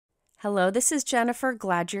Hello, this is Jennifer.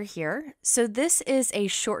 Glad you're here. So this is a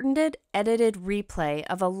shortened, edited replay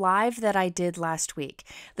of a live that I did last week.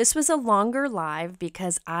 This was a longer live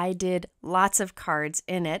because I did lots of cards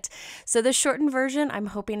in it. So the shortened version I'm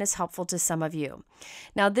hoping is helpful to some of you.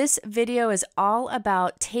 Now this video is all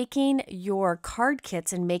about taking your card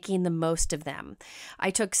kits and making the most of them. I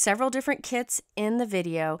took several different kits in the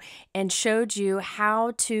video and showed you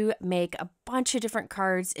how to make a bunch of different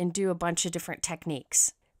cards and do a bunch of different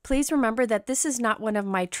techniques. Please remember that this is not one of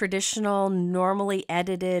my traditional, normally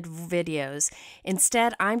edited videos.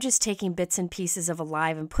 Instead, I'm just taking bits and pieces of a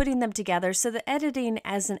live and putting them together, so the editing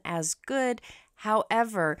isn't as good.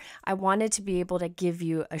 However, I wanted to be able to give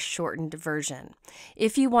you a shortened version.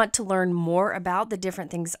 If you want to learn more about the different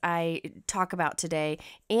things I talk about today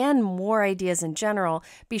and more ideas in general,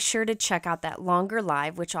 be sure to check out that longer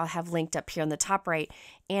live, which I'll have linked up here on the top right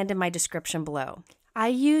and in my description below. I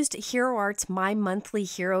used Hero Art's My Monthly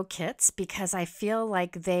Hero Kits because I feel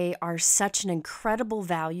like they are such an incredible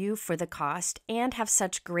value for the cost and have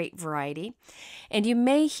such great variety. And you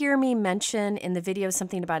may hear me mention in the video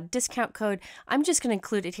something about a discount code. I'm just going to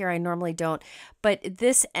include it here. I normally don't. But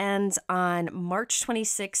this ends on March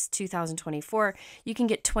 26, 2024. You can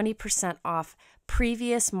get 20% off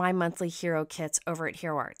previous My Monthly Hero Kits over at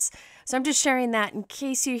Hero Arts. So I'm just sharing that in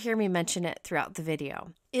case you hear me mention it throughout the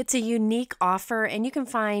video. It's a unique offer, and you can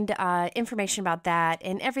find information about that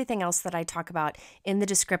and everything else that I talk about in the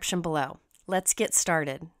description below. Let's get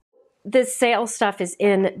started. The sale stuff is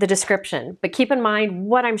in the description, but keep in mind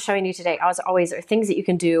what I'm showing you today, as always, are things that you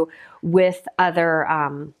can do with other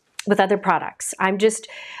products.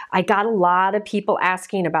 I got a lot of people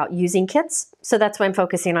asking about using kits, so that's what I'm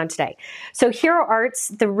focusing on today. So Hero Arts,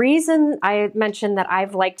 the reason I mentioned that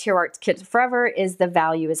I've liked Hero Arts kits forever is the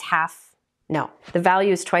value is the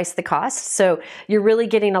value is twice the cost. So you're really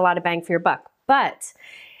getting a lot of bang for your buck. But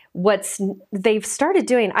they've started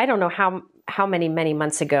doing, I don't know how many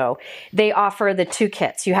months ago, they offer the two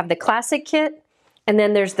kits. You have the classic kit, and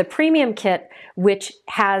then there's the premium kit, which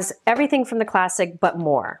has everything from the classic but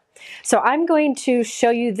more. So I'm going to show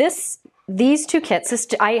you these two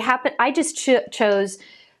kits. I just chose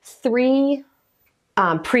three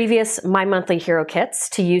previous My Monthly Hero kits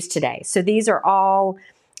to use today. So these are all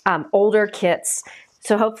older kits.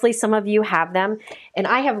 So hopefully some of you have them. And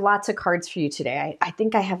I have lots of cards for you today. I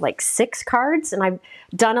think I have like 6 cards, and I've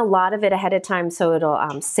done a lot of it ahead of time so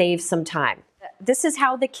it'll save some time. This is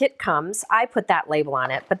how the kit comes. I put that label on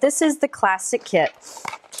it, but this is the classic kit.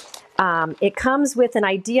 It comes with an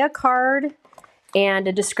idea card and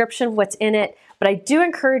a description of what's in it, but I do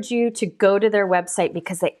encourage you to go to their website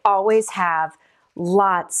because they always have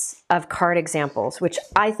lots of card examples, which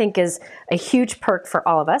I think is a huge perk for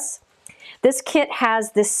all of us. This kit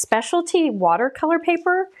has this specialty watercolor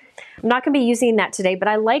paper. I'm not going to be using that today, but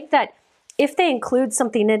I like that if they include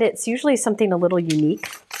something in it, it's usually something a little unique.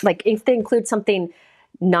 Like if they include something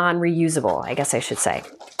non-reusable, I guess I should say.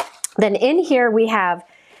 Then in here we have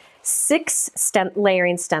 6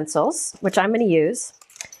 layering stencils, which I'm going to use.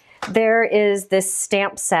 There is this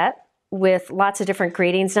stamp set with lots of different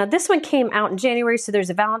greetings. Now this one came out in January, so there's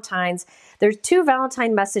a Valentine's. There's 2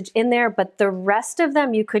 Valentine message in there, but the rest of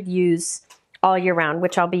them you could use all year round,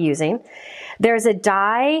 which I'll be using. There's a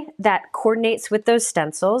die that coordinates with those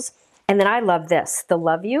stencils. And then I love this, the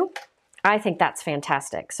Love You. I think that's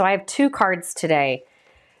fantastic. So I have 2 cards today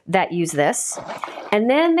that use this. And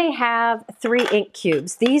then they have 3 ink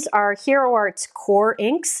cubes. These are Hero Arts core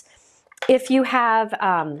inks. If you have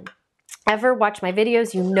ever watched my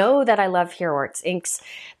videos, you know that I love Hero Arts inks.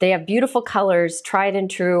 They have beautiful colors, tried and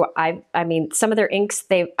true. I mean, some of their inks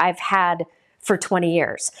I've had for 20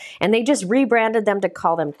 years. And they just rebranded them to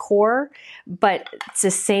call them core, but it's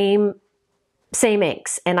the same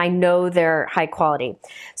inks, and I know they're high quality.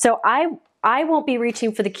 So I won't be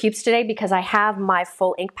reaching for the cubes today because I have my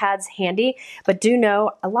full ink pads handy, but do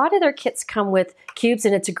know a lot of their kits come with cubes,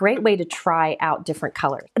 and it's a great way to try out different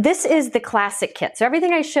colors. This is the classic kit. So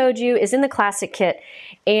everything I showed you is in the classic kit,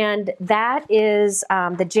 and that is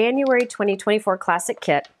the January 2024 classic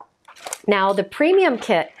kit. Now the premium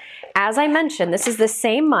kit, as I mentioned, this is the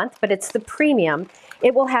same month, but it's the premium.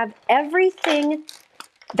 It will have everything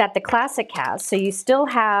that the classic has. So you still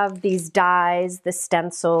have these dies, the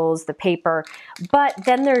stencils, the paper, but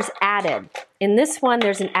then there's added. In this one,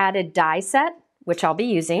 there's an added die set, which I'll be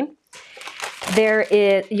using.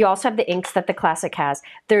 You also have the inks that the classic has.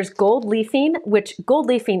 There's gold leafing, which gold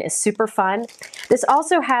leafing is super fun. This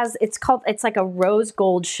also has, it's like a rose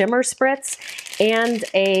gold shimmer spritz and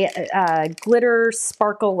a glitter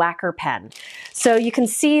sparkle lacquer pen. So you can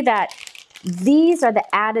see that These are the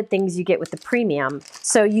added things you get with the premium.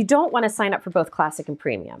 So you don't want to sign up for both classic and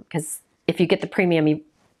premium, because if you get the premium,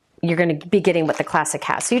 you're going to be getting what the classic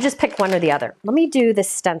has. So you just pick one or the other. Let me do the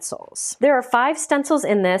stencils. There are 5 stencils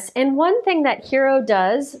in this. And one thing that Hero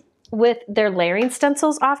does with their layering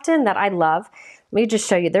stencils often that I love, let me just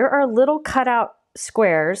show you. There are little cutout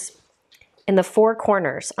squares in the 4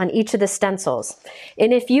 corners on each of the stencils.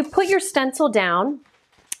 And if you put your stencil down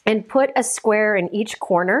and put a square in each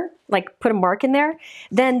corner, like put a mark in there,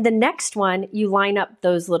 then the next one you line up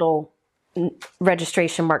those little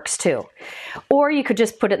registration marks too. Or you could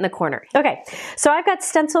just put it in the corner. Okay, so I've got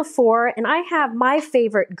stencil 4, and I have my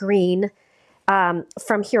favorite green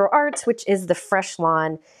from Hero Arts, which is the Fresh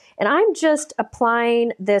Lawn. And I'm just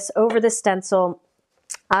applying this over the stencil.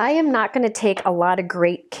 I am not going to take a lot of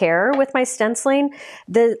great care with my stenciling.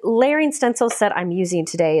 The layering stencil set I'm using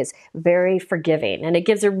today is very forgiving, and it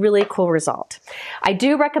gives a really cool result. I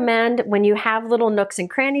do recommend, when you have little nooks and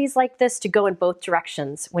crannies like this, to go in both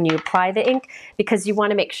directions when you apply the ink, because you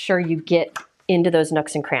want to make sure you get into those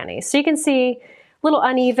nooks and crannies. So you can see a little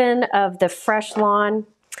uneven of the Fresh Lawn,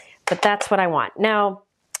 but that's what I want.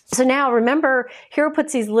 So now remember, Hero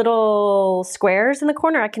puts these little squares in the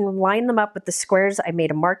corner. I can line them up with the squares I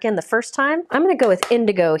made a mark in the first time. I'm going to go with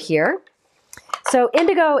indigo here. So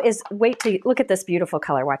indigo is, wait till you look at this beautiful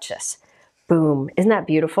color. Watch this. Boom. Isn't that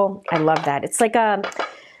beautiful? I love that. It's like a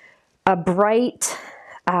bright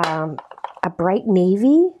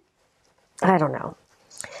navy. I don't know.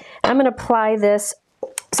 I'm going to apply this.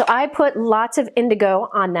 So I put lots of indigo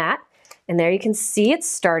on that, and there you can see it's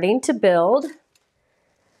starting to build.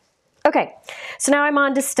 Okay, so now I'm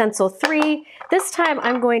on to stencil 3. This time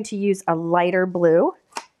I'm going to use a lighter blue.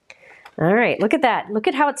 All right, look at that. Look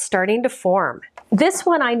at how it's starting to form. This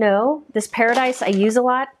one I know, this Paradise I use a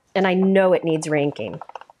lot, and I know it needs ranking.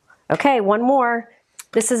 Okay, one more.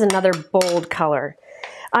 This is another bold color.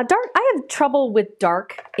 I have trouble with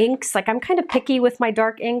dark inks. Like, I'm kind of picky with my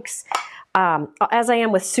dark inks, as I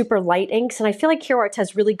am with super light inks, and I feel like Hero Arts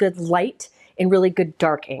has really good light and really good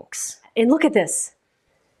dark inks. And look at this.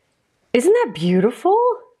 Isn't that beautiful?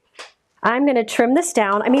 I'm going to trim this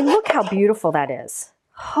down. I mean, look how beautiful that is.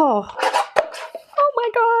 Oh my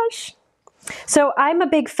gosh. So I'm a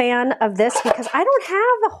big fan of this because I don't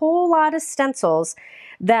have a whole lot of stencils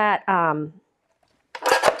that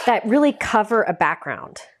that really cover a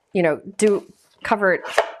background, you know, cover it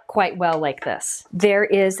quite well like this. There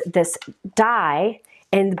is this die,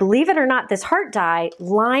 and believe it or not, this heart die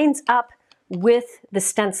lines up with the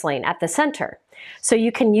stenciling at the center. So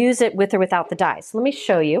you can use it with or without the die. So let me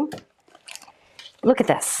show you. Look at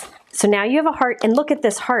this. So now you have a heart, and look at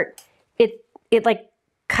this heart. It like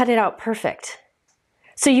cut it out perfect.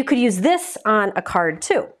 So you could use this on a card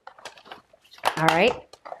too. All right.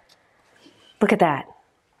 Look at that.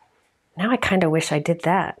 Now I kind of wish I did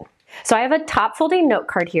that. So I have a top folding note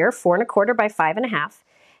card here, 4 1/4 by 5 1/2.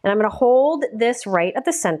 And I'm going to hold this right at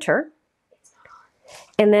the center.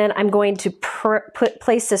 And then I'm going to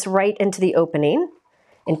place this right into the opening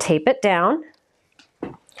and tape it down.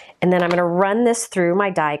 And then I'm going to run this through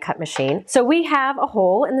my die cut machine. So we have a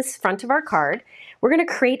hole in this front of our card. We're going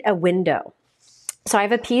to create a window. So I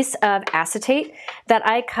have a piece of acetate that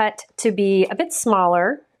I cut to be a bit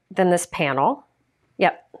smaller than this panel.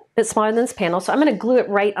 Yep, a bit smaller than this panel. So I'm going to glue it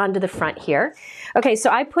right onto the front here. Okay,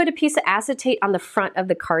 so I put a piece of acetate on the front of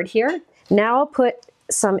the card here. Now I'll put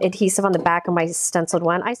some adhesive on the back of my stenciled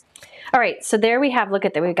one. All right, so there we have, look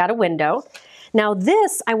at that, we've got a window. Now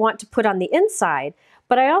this I want to put on the inside,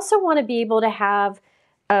 but I also want to be able to have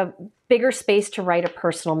a bigger space to write a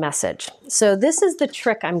personal message. So this is the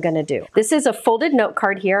trick I'm going to do. This is a folded note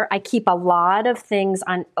card here. I keep a lot of things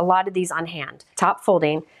on, a lot of these on hand. Top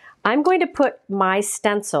folding. I'm going to put my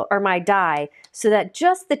stencil or my die so that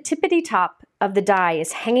just the tippity top of the die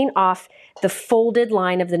is hanging off the folded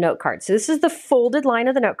line of the note card. So this is the folded line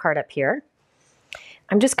of the note card up here.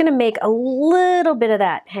 I'm just going to make a little bit of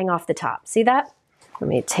that hang off the top. See that? Let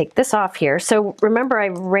me take this off here. So remember, I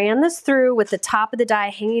ran this through with the top of the die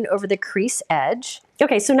hanging over the crease edge.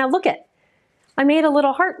 Okay, so now look at, I made a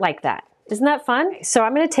little heart like that. Isn't that fun? So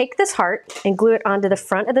I'm going to take this heart and glue it onto the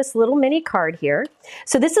front of this little mini card here.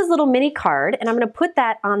 So this is a little mini card, and I'm going to put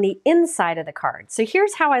that on the inside of the card. So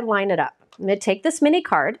here's how I line it up. I'm going to take this mini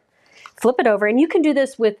card, flip it over, and you can do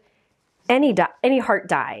this with any heart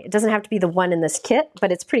die. It doesn't have to be the one in this kit,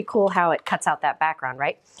 but it's pretty cool how it cuts out that background,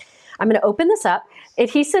 right? I'm going to open this up.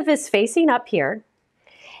 Adhesive is facing up here,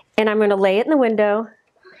 and I'm going to lay it in the window.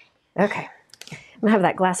 Okay, I'm going to have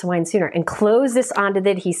that glass of wine sooner, and close this onto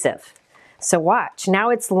the adhesive. So watch, now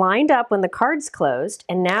it's lined up when the card's closed,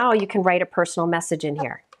 and now you can write a personal message in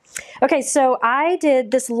here. Okay, so I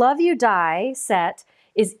did this Love You Die set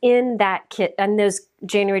is in that kit and those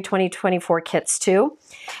January 2024 kits too.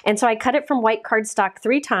 And so I cut it from white cardstock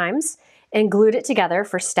 3 times and glued it together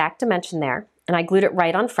for stack dimension there. And I glued it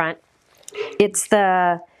right on front. It's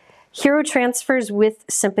the Hero Transfers with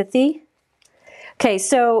Sympathy. Okay,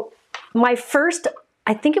 so my first,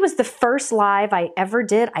 I think it was the first live I ever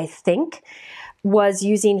did, I think, was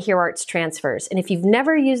using Hero Arts transfers. And if you've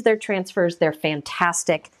never used their transfers, they're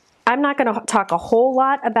fantastic. I'm not going to talk a whole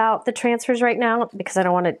lot about the transfers right now because I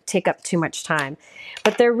don't want to take up too much time.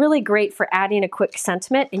 But they're really great for adding a quick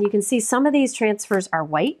sentiment. And you can see some of these transfers are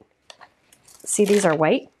white. See, these are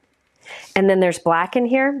white. And then there's black in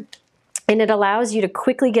here. And it allows you to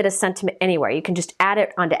quickly get a sentiment anywhere. You can just add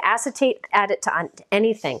it onto acetate, add it to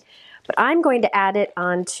anything. But I'm going to add it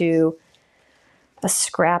onto a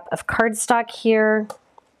scrap of cardstock here,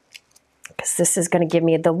 because this is going to give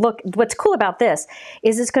me the look. What's cool about this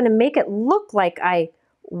is it's going to make it look like I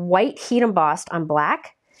white heat embossed on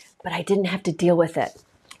black, but I didn't have to deal with it.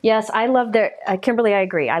 Yes, I love their, Kimberly, I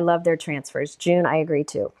agree. I love their transfers. June, I agree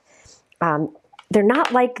too. They're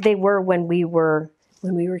not like they were when we were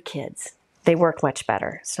kids. They work much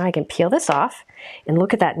better. So now I can peel this off and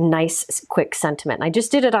look at that nice quick sentiment. I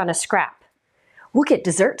just did it on a scrap. We'll get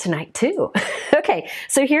dessert tonight too. Okay,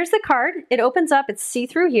 so here's the card. It opens up, it's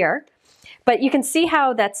see-through here, but you can see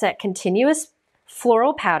how that's that continuous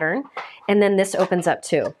floral pattern, and then this opens up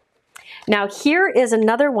too. Now here is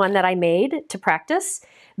another one that I made to practice.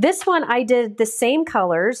 This one I did the same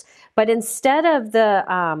colors, but instead of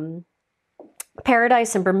the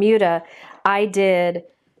Paradise and Bermuda, I did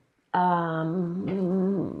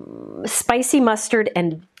spicy mustard.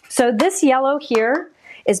 And so this yellow here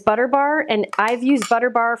is Butter Bar, and I've used Butter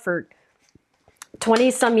Bar for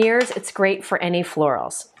 20 some years. It's great for any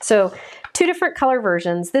florals. So 2 different color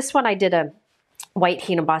versions. This one I did a white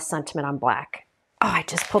heat embossed sentiment on black. Oh, I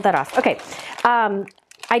just pulled that off. Okay.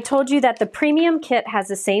 I told you that the premium kit has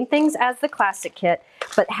the same things as the classic kit,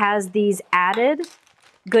 but has these added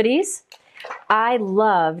goodies. I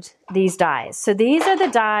loved these dies. So these are the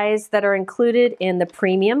dies that are included in the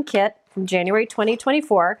premium kit from January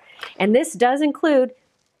 2024. And this does include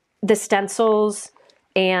the stencils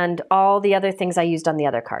and all the other things I used on the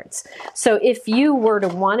other cards. So if you were to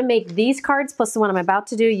want to make these cards plus the one I'm about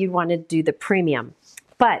to do, you'd want to do the premium.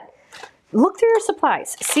 But look through your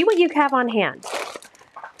supplies. See what you have on hand.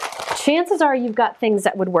 Chances are you've got things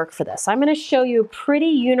that would work for this. I'm going to show you a pretty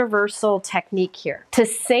universal technique here. To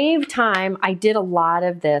save time, I did a lot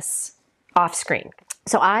of this off screen.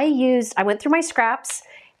 So I went through my scraps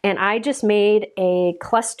and I just made a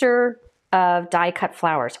cluster of die cut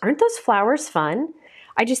flowers. Aren't those flowers fun?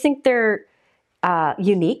 I just think they're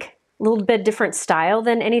unique, a little bit different style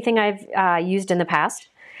than anything I've used in the past.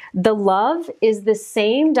 The love is the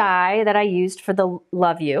same die that I used for the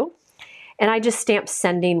Love You. And I just stamped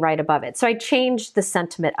sending right above it. So I changed the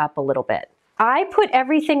sentiment up a little bit. I put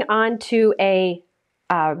everything onto a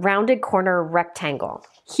rounded corner rectangle.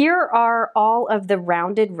 Here are all of the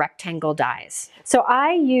rounded rectangle dies. So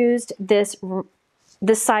I used this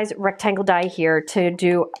size rectangle die here to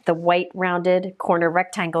do the white rounded corner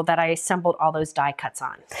rectangle that I assembled all those die cuts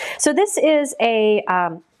on. So this is a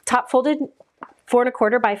top folded 4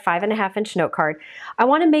 1/4 by 5 1/2 inch note card. I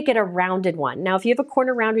want to make it a rounded one. Now, if you have a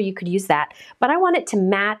corner rounder, you could use that, but I want it to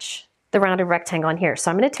match the rounded rectangle on here.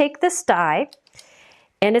 So I'm going to take this die,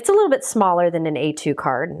 and it's a little bit smaller than an A2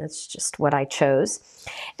 card, and that's just what I chose.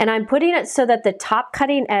 And I'm putting it so that the top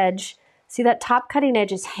cutting edge, see that top cutting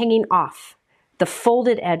edge is hanging off the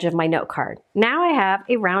folded edge of my note card. Now I have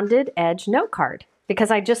a rounded edge note card,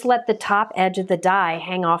 because I just let the top edge of the die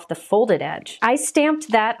hang off the folded edge. I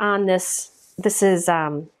stamped that on this. This is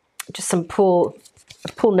just some pool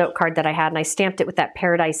note card that I had, and I stamped it with that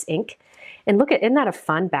Paradise ink. And look at, isn't that a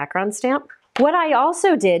fun background stamp? What I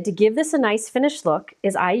also did to give this a nice finished look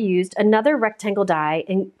is I used another rectangle die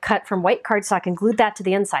and cut from white cardstock and glued that to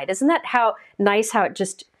the inside. Isn't that nice how it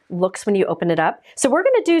just looks when you open it up? So we're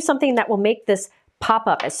going to do something that will make this pop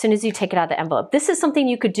up as soon as you take it out of the envelope. This is something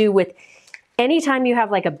you could do with anytime you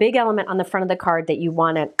have like a big element on the front of the card that you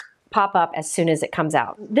want to pop up as soon as it comes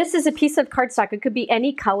out. This is a piece of cardstock. It could be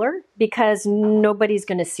any color because nobody's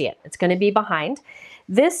going to see it. It's going to be behind.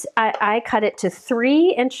 This, I cut it to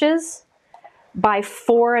 3 inches by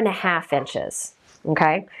 4 1/2 inches.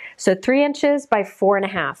 Okay, so 3 inches by 4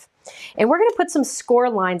 1/2. And we're going to put some score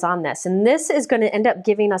lines on this, and this is going to end up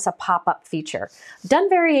giving us a pop-up feature. I've done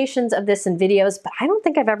variations of this in videos, but I don't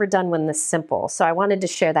think I've ever done one this simple, so I wanted to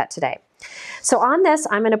share that today. So on this,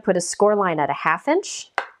 I'm going to put a score line at 1/2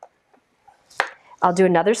 inch. I'll do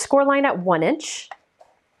another score line at 1 inch.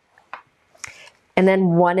 and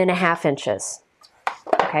then 1.5 inches.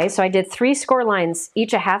 Okay, so I did 3 score lines,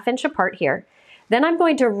 each a 1/2 inch apart here. Then I'm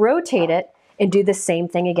going to rotate it and do the same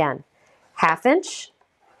thing again. 1/2 inch,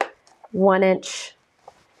 1 inch,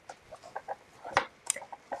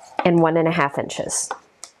 and 1.5 inches.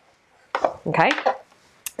 Okay,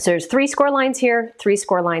 so there's 3 score lines here, 3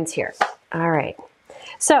 score lines here. All right,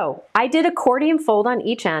 so I did accordion fold on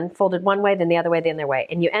each end, folded one way, then the other way, the other way,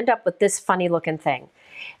 and you end up with this funny looking thing.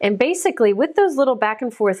 And basically with those little back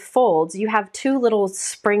and forth folds, you have 2 little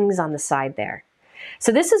springs on the side there.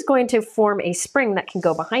 So this is going to form a spring that can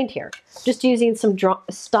go behind here. Just using some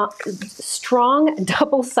strong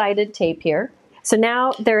double-sided tape here. So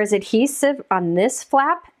now there is adhesive on this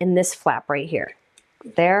flap and this flap right here.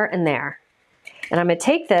 There and there. And I'm going to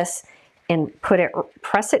take this and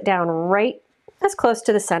press it down right as close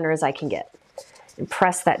to the center as I can get. And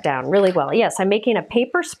press that down really well. Yes, I'm making a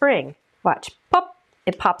paper spring. Watch, pop,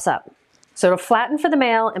 it pops up. So it'll flatten for the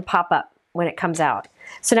male and pop up when it comes out.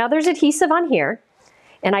 So now there's adhesive on here.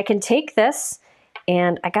 And I can take this,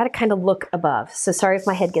 and I got to kind of look above. So sorry if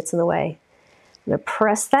my head gets in the way. I'm going to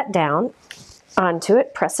press that down onto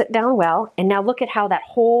it, press it down well, and now look at how that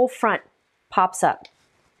whole front pops up.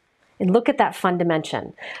 And look at that fun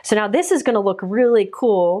dimension. So now this is going to look really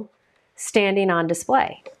cool standing on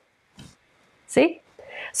display. See?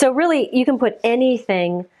 So really, you can put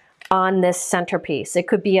anything on this centerpiece. It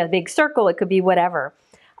could be a big circle, it could be whatever.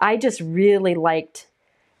 I just really liked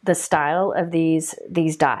the style of these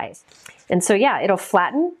dies. And so yeah, it'll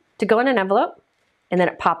flatten to go in an envelope, and then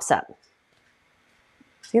it pops up.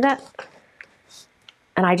 See that?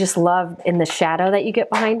 And I just love in the shadow that you get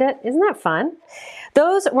behind it. Isn't that fun?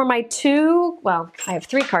 Those were my 2, well, I have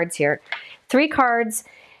 3 cards here. 3 cards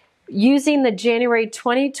using the January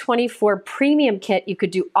 2024 premium kit. You could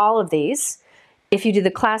do all of these. If you do the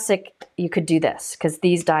classic, you could do this, because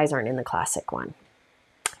these dies aren't in the classic one.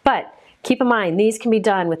 But keep in mind, these can be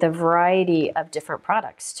done with a variety of different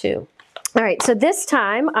products too. All right, so this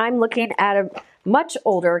time I'm looking at a much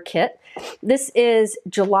older kit. This is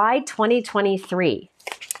July 2023.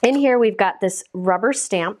 In here we've got this rubber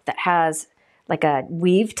stamp that has like a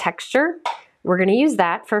weave texture. We're gonna use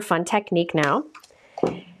that for a fun technique now.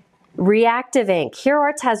 Reactive ink. Hero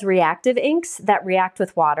Arts has reactive inks that react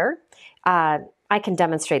with water. I can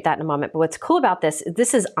demonstrate that in a moment, but what's cool about this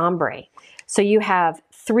is ombre. So you have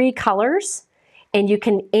 3 colors, and you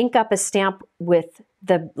can ink up a stamp with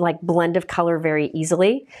the blend of color very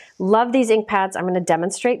easily. Love these ink pads. I'm going to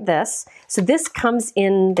demonstrate this. So this comes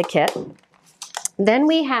in the kit. Then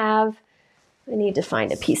we have, I need to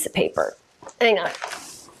find a piece of paper. Hang on.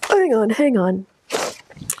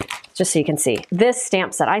 Just so you can see this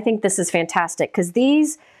stamp set. I think this is fantastic because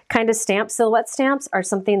these kind of stamps, silhouette stamps, are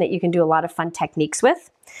something that you can do a lot of fun techniques with.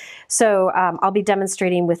 So I'll be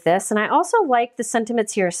demonstrating with this. And I also like the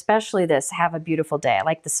sentiments here, especially this, have a beautiful day. I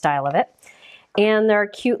like the style of it. And there are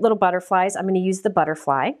cute little butterflies. I'm going to use the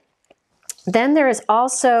butterfly. Then there is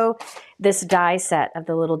also this die set of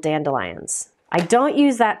the little dandelions. I don't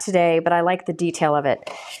use that today, but I like the detail of it.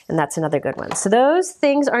 And that's another good one. So those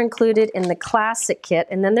things are included in the classic kit.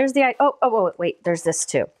 And then there's the, wait, there's this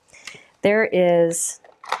too. There is,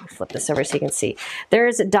 let me flip this over so you can see. There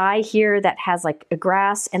is a die here that has like a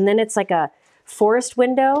grass, and then it's like a forest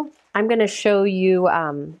window. I'm going to show you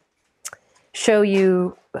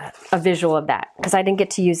a visual of that because I didn't get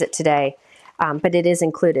to use it today, but it is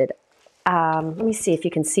included. Let me see if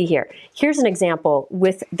you can see here. Here's an example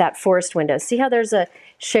with that forest window. See how there's a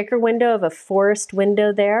shaker window of a forest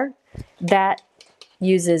window there? That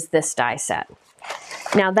uses this die set.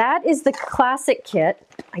 Now that is the classic kit.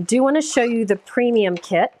 I do want to show you the premium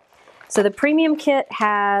kit. So the premium kit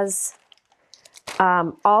has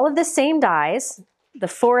all of the same dies, the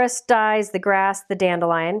forest dies, the grass, the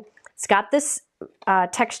dandelion. It's got this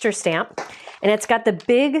texture stamp, and it's got the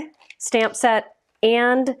big stamp set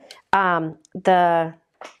and the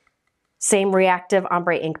same reactive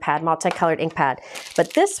ombre ink pad, multicolored ink pad.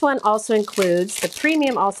 But this one also includes, the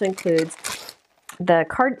premium also includes a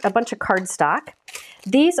bunch of cardstock.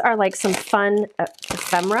 These are like some fun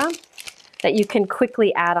ephemera that you can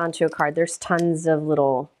quickly add onto a card. There's tons of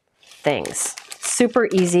little things. Super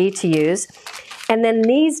easy to use. And then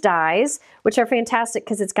these dies, which are fantastic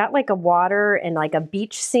because it's got like a water and like a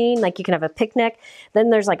beach scene, like you can have a picnic. Then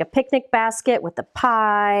there's like a picnic basket with the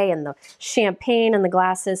pie and the champagne and the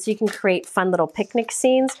glasses. So you can create fun little picnic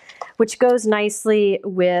scenes, which goes nicely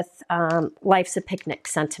with Life's a Picnic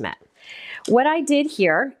sentiment. What I did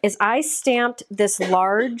here is I stamped this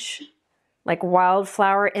large like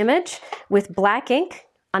wildflower image with black ink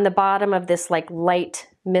on the bottom of this like light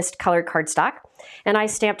mist colored cardstock. And I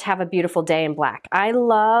stamped Have a Beautiful Day in black. I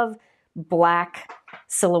love black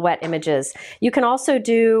silhouette images. You can also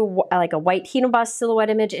do like a white heat embossed silhouette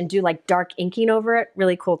image and do like dark inking over it.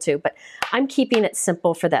 Really cool too, but I'm keeping it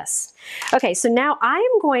simple for this. Okay, so now I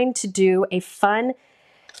am going to do a fun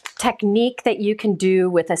technique that you can do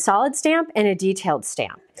with a solid stamp and a detailed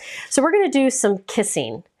stamp. So we're going to do some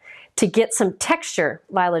kissing to get some texture.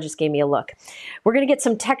 Lila just gave me a look. We're going to get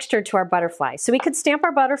some texture to our butterfly. So we could stamp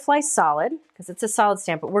our butterfly solid because it's a solid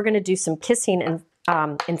stamp, but we're going to do some kissing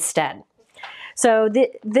instead. So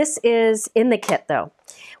this is in the kit though.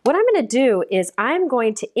 What I'm going to do is I'm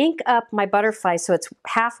going to ink up my butterfly so it's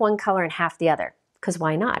half one color and half the other, because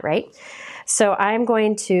why not, right? So I'm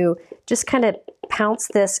going to just kind of pounce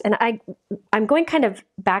this, and I'm going kind of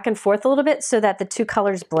back and forth a little bit so that the two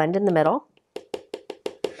colors blend in the middle.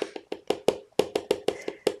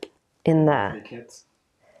 In the kits.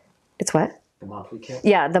 It's what? The monthly kits?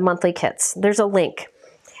 Yeah, the monthly kits. There's a link.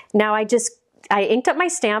 Now I inked up my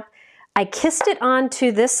stamp. I kissed it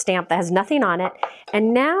onto this stamp that has nothing on it.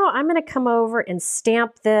 And now I'm going to come over and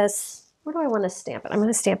stamp this. Where do I want to stamp it? I'm going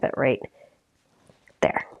to stamp it right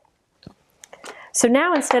there. So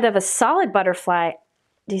now instead of a solid butterfly,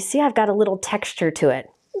 do you see I've got a little texture to it,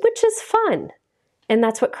 which is fun. And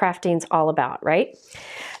that's what crafting's all about, right?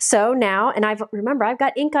 So now, and remember I've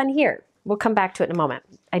got ink on here. We'll come back to it in a moment.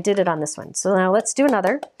 I did it on this one. So now let's do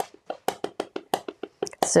another.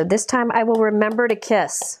 So this time I will remember to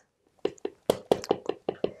kiss.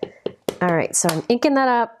 All right, so I'm inking that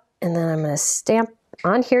up, and then I'm going to stamp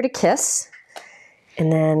on here to kiss,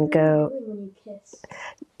 and then go.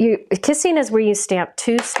 Kissing is where you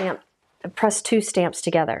press two stamps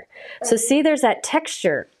together. So see, there's that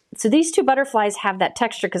texture. So these two butterflies have that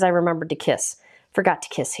texture because I remembered to kiss. Forgot to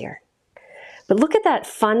kiss here. But look at that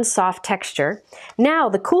fun, soft texture. Now,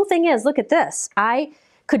 the cool thing is, look at this. I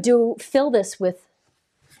could fill this with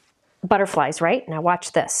butterflies, right? Now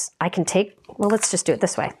watch this. I can take, well, let's just do it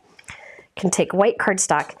this way. Can take white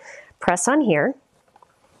cardstock, press on here,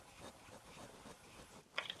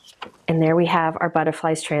 and there we have our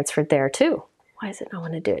butterflies transferred there too. Why does it not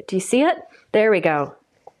want to do it? Do you see it? There we go.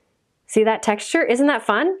 See that texture? Isn't that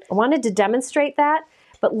fun? I wanted to demonstrate that,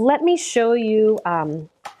 but let me show you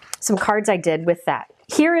some cards I did with that.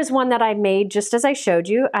 Here is one that I made just as I showed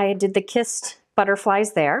you. I did the kissed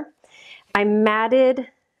butterflies there. I matted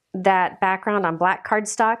that background on black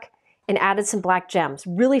cardstock and added some black gems.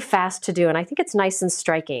 Really fast to do, and I think it's nice and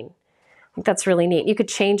striking. I think that's really neat. You could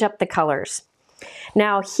change up the colors.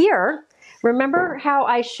 Now here, remember how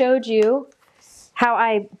I showed you how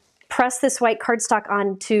I pressed this white cardstock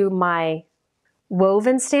onto my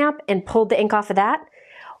woven stamp and pulled the ink off of that?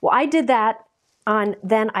 Well, I did that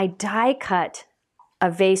then I die cut a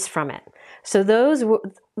vase from it. So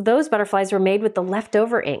those butterflies were made with the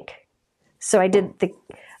leftover ink. So I did the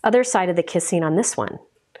other side of the kissing on this one.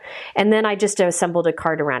 And then I just assembled a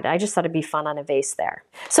card around it. I just thought it'd be fun on a vase there.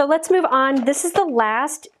 So let's move on. This is the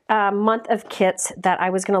last month of kits that I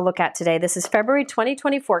was going to look at today. This is February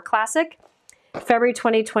 2024 Classic, February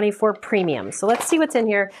 2024 Premium. So let's see what's in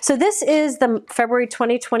here. So this is the February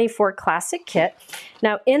 2024 Classic kit.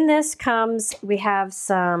 Now in this we have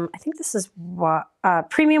some, I think this is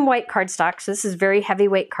premium white cardstock. So this is very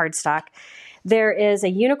heavyweight cardstock. There is a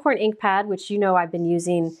unicorn ink pad, which you know I've been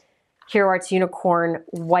using Hero Arts Unicorn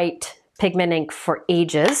white pigment ink for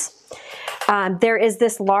ages. There is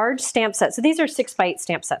this large stamp set. So these are 6x8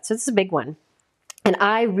 stamp sets. So this is a big one. And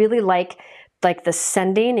I really like the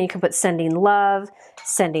sending. And you can put sending love,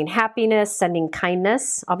 sending happiness, sending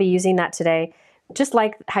kindness. I'll be using that today. Just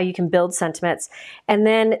like how you can build sentiments. And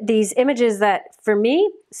then these images that, for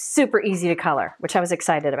me, super easy to color, which I was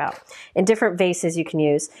excited about. In different vases you can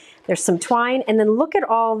use. There's some twine, and then look at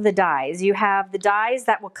all the dies. You have the dies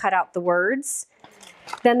that will cut out the words.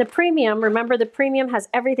 Then the premium, remember the premium has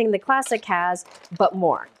everything the classic has, but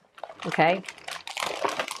more, okay?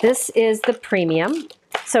 This is the premium.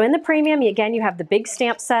 So in the premium, again, you have the big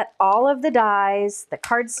stamp set, all of the dies, the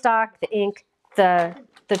cardstock, the ink, the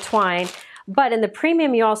twine. But in the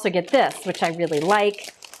premium, you also get this, which I really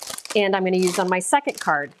like, and I'm going to use on my second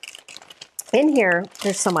card. In here,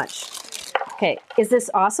 there's so much. Okay, is this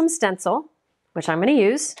awesome stencil, which I'm going to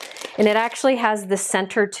use, and it actually has the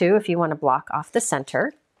center too, if you want to block off the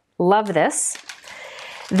center. Love this.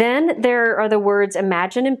 Then there are the words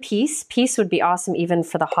imagine and peace. Peace would be awesome even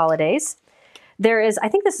for the holidays. There is, I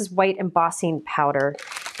think this is white embossing powder.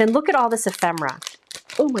 Then look at all this ephemera.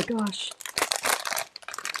 Oh my gosh.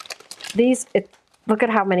 Look at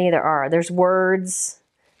how many there are. There's words,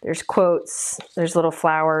 there's quotes, there's little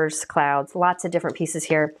flowers, clouds, lots of different pieces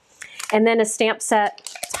here. And then a stamp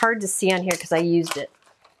set. It's hard to see on here because I used it.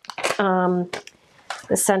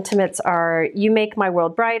 The sentiments are, you make my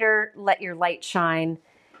world brighter, let your light shine,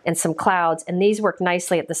 and some clouds. And these work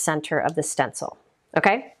nicely at the center of the stencil.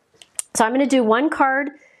 Okay? So I'm going to do one card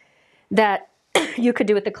that you could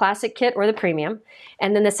do with the classic kit or the premium.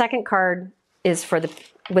 And then the second card is for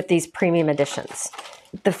with these premium editions.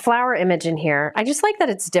 The flower image in here, I just like that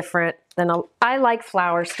it's different than I like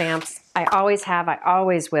flower stamps. I always have, I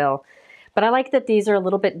always will. But I like that these are a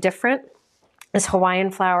little bit different. This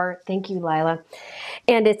Hawaiian flower, thank you, Lila.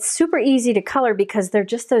 And it's super easy to color because they're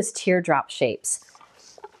just those teardrop shapes.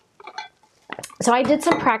 So I did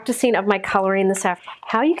some practicing of my coloring this afternoon.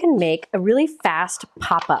 How you can make a really fast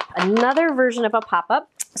pop-up, another version of a pop-up.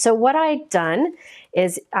 So what I've done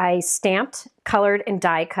is I stamped, colored, and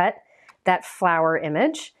die cut that flower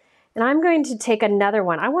image. And I'm going to take another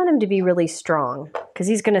one. I want him to be really strong because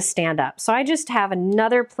he's going to stand up. So I just have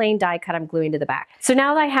another plain die cut I'm gluing to the back. So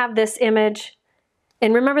now that I have this image,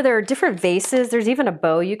 and remember there are different vases. There's even a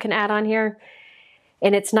bow you can add on here.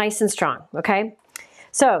 And it's nice and strong, okay?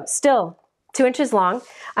 So still 2 inches long.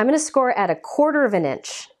 I'm going to score at 1/4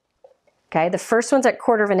 inch. Okay, the first one's at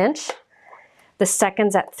 1/4 inch. The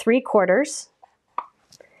second's at 3/4.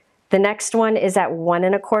 The next one is at 1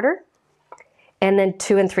 1/4. And then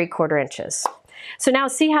 2 3/4 inches. So now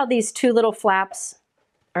see how these two little flaps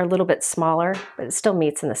are a little bit smaller, but it still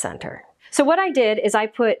meets in the center. So what I did is I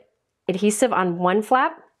put adhesive on one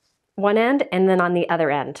flap, one end, and then on the other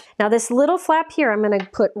end. Now this little flap here, I'm gonna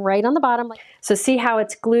put right on the bottom. So see how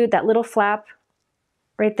it's glued, that little flap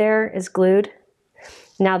right there is glued.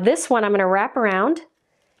 Now this one I'm gonna wrap around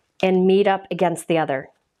and meet up against the other.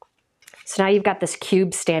 So now you've got this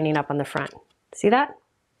cube standing up on the front. See that?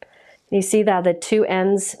 You see that the two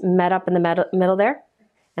ends met up in the middle there?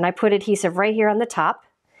 And I put adhesive right here on the top.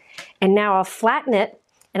 And now I'll flatten it,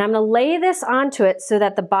 and I'm gonna lay this onto it so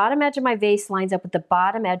that the bottom edge of my vase lines up with the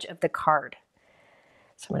bottom edge of the card.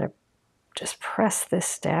 So I'm gonna just press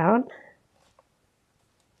this down.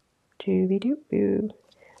 Dooby-doo-boo.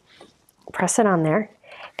 Press it on there.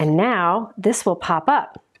 And now this will pop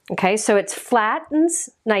up. Okay, so it flattens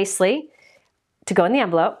nicely to go in the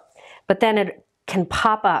envelope, but then it can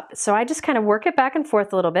pop up. So I just kind of work it back and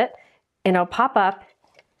forth a little bit, and it'll pop up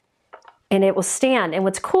and it will stand. And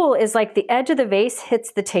what's cool is like the edge of the vase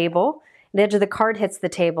hits the table, the edge of the card hits the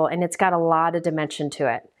table, and it's got a lot of dimension to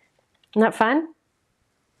it. Isn't that fun?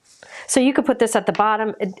 So you could put this at the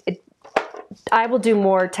bottom. I will do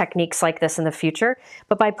more techniques like this in the future,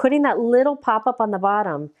 but by putting that little pop-up on the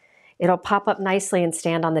bottom, it'll pop up nicely and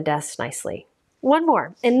stand on the desk nicely. One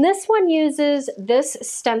more, and this one uses this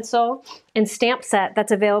stencil and stamp set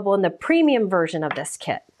that's available in the premium version of this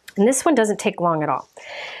kit. And this one doesn't take long at all.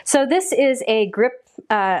 So this is a grip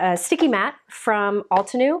sticky mat from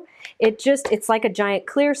Altenew. It's like a giant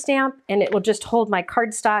clear stamp, and it will just hold my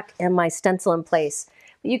cardstock and my stencil in place.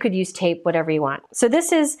 You could use tape, whatever you want. So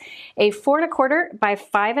this is a 4 1/4 by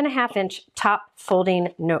 5 1/2 inch top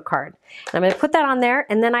folding note card. And I'm gonna put that on there,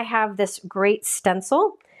 and then I have this great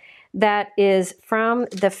stencil that is from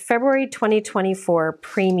the February 2024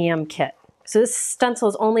 premium kit. So this stencil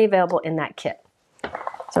is only available in that kit.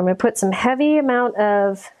 So I'm gonna put some heavy amount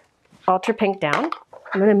of Ultra Pink down.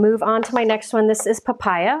 I'm gonna move on to my next one. This is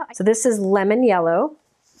Papaya. So this is lemon yellow.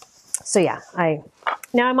 So yeah,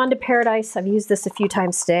 now I'm on to Paradise. I've used this a few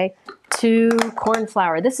times today. To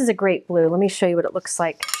Cornflower. This is a great blue. Let me show you what it looks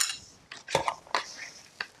like.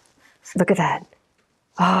 Look at that.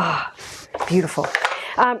 Ah, beautiful.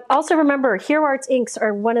 Also remember, Hero Arts inks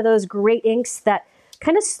are one of those great inks that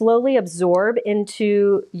kind of slowly absorb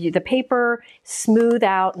into the paper, smooth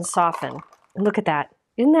out, and soften. And look at that.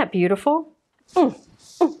 Isn't that beautiful?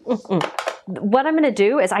 What I'm going to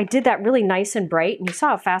do is I did that really nice and bright, and you saw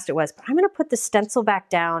how fast it was, but I'm going to put the stencil back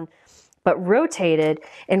down, but rotate it,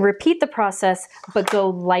 and repeat the process, but go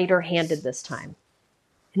lighter handed this time.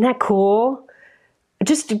 Isn't that cool?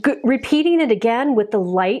 Just repeating it again with the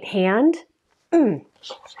light hand. I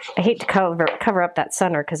hate to cover up that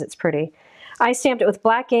center because it's pretty. I stamped it with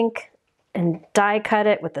black ink and die cut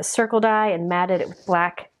it with the circle die and matted it with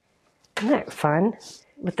black. Isn't that fun?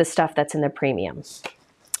 With the stuff that's in the premium.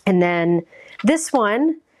 And then this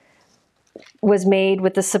one was made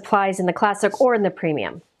with the supplies in the classic or in the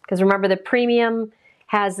premium. Because remember, the premium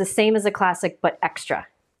has the same as the classic, but extra.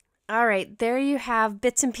 All right, there you have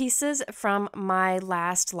bits and pieces from my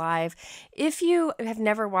last live. If you have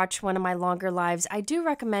never watched one of my longer lives, I do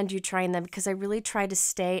recommend you trying them because I really try to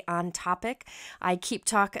stay on topic. I keep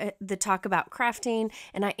the talk about crafting,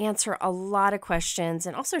 and I answer a lot of questions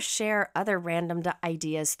and also share other random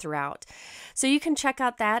ideas throughout. So you can check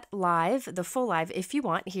out that live, the full live, if you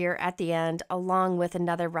want, here at the end, along with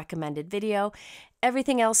another recommended video.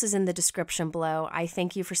 Everything else is in the description below. I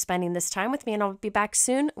thank you for spending this time with me, and I'll be back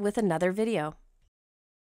soon with another video.